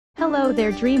Hello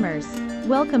there dreamers.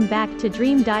 Welcome back to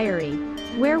Dream Diary,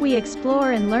 where we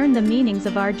explore and learn the meanings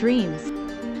of our dreams.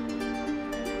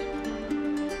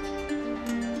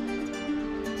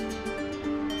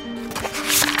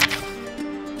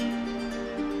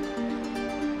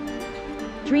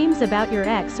 Dreams about your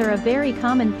ex are a very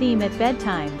common theme at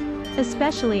bedtime,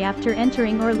 especially after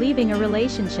entering or leaving a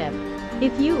relationship.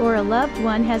 If you or a loved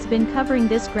one has been covering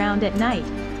this ground at night,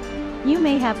 you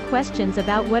may have questions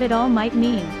about what it all might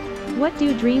mean. What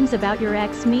do dreams about your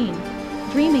ex mean?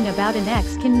 Dreaming about an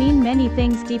ex can mean many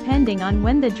things depending on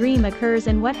when the dream occurs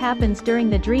and what happens during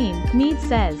the dream, Mead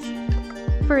says.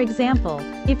 For example,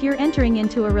 if you're entering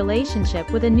into a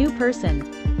relationship with a new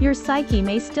person, your psyche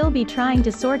may still be trying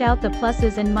to sort out the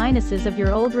pluses and minuses of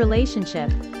your old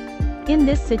relationship. In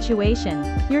this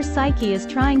situation, your psyche is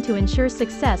trying to ensure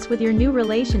success with your new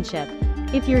relationship.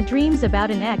 If your dreams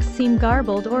about an ex seem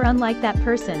garbled or unlike that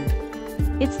person,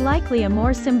 it's likely a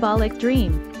more symbolic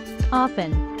dream.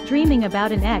 Often, dreaming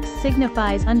about an ex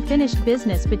signifies unfinished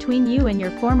business between you and your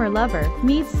former lover,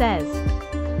 Mead says.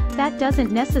 That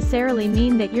doesn't necessarily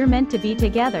mean that you're meant to be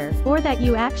together, or that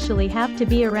you actually have to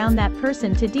be around that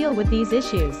person to deal with these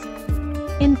issues.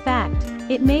 In fact,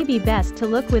 it may be best to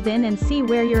look within and see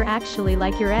where you're actually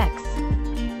like your ex,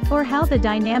 or how the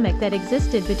dynamic that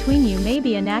existed between you may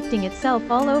be enacting itself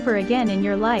all over again in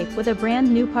your life with a brand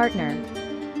new partner.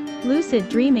 Lucid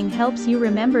dreaming helps you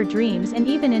remember dreams and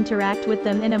even interact with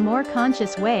them in a more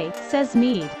conscious way, says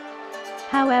Mead.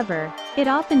 However, it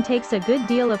often takes a good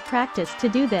deal of practice to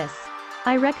do this.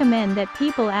 I recommend that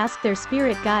people ask their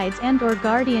spirit guides and/or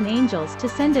guardian angels to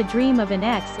send a dream of an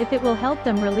ex if it will help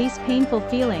them release painful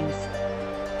feelings.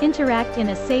 Interact in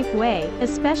a safe way,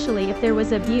 especially if there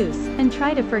was abuse, and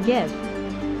try to forgive.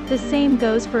 The same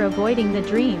goes for avoiding the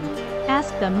dream.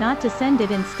 Ask them not to send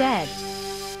it instead.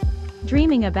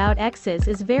 Dreaming about exes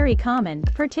is very common,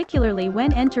 particularly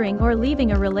when entering or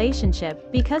leaving a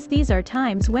relationship, because these are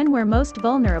times when we're most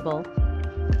vulnerable.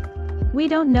 We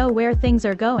don't know where things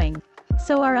are going,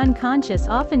 so our unconscious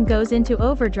often goes into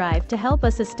overdrive to help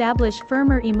us establish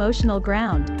firmer emotional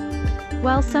ground.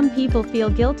 While some people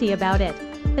feel guilty about it,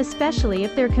 especially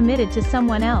if they're committed to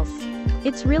someone else,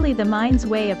 it's really the mind's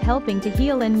way of helping to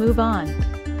heal and move on.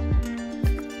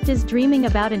 Does dreaming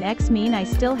about an ex mean I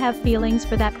still have feelings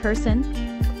for that person?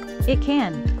 It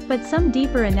can, but some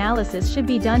deeper analysis should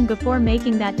be done before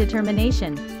making that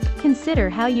determination. Consider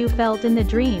how you felt in the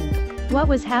dream, what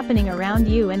was happening around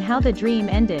you and how the dream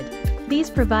ended.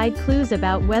 These provide clues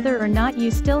about whether or not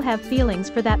you still have feelings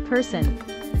for that person.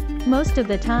 Most of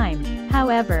the time,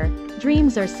 however,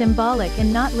 dreams are symbolic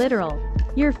and not literal.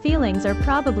 Your feelings are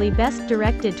probably best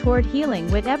directed toward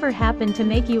healing whatever happened to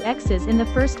make you exes in the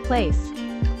first place.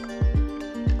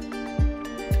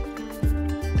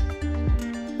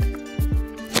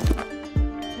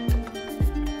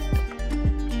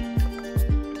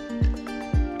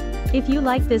 If you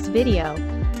like this video,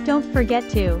 don't forget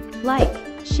to like,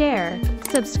 share,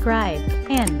 subscribe,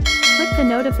 and click the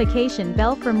notification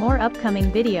bell for more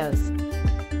upcoming videos.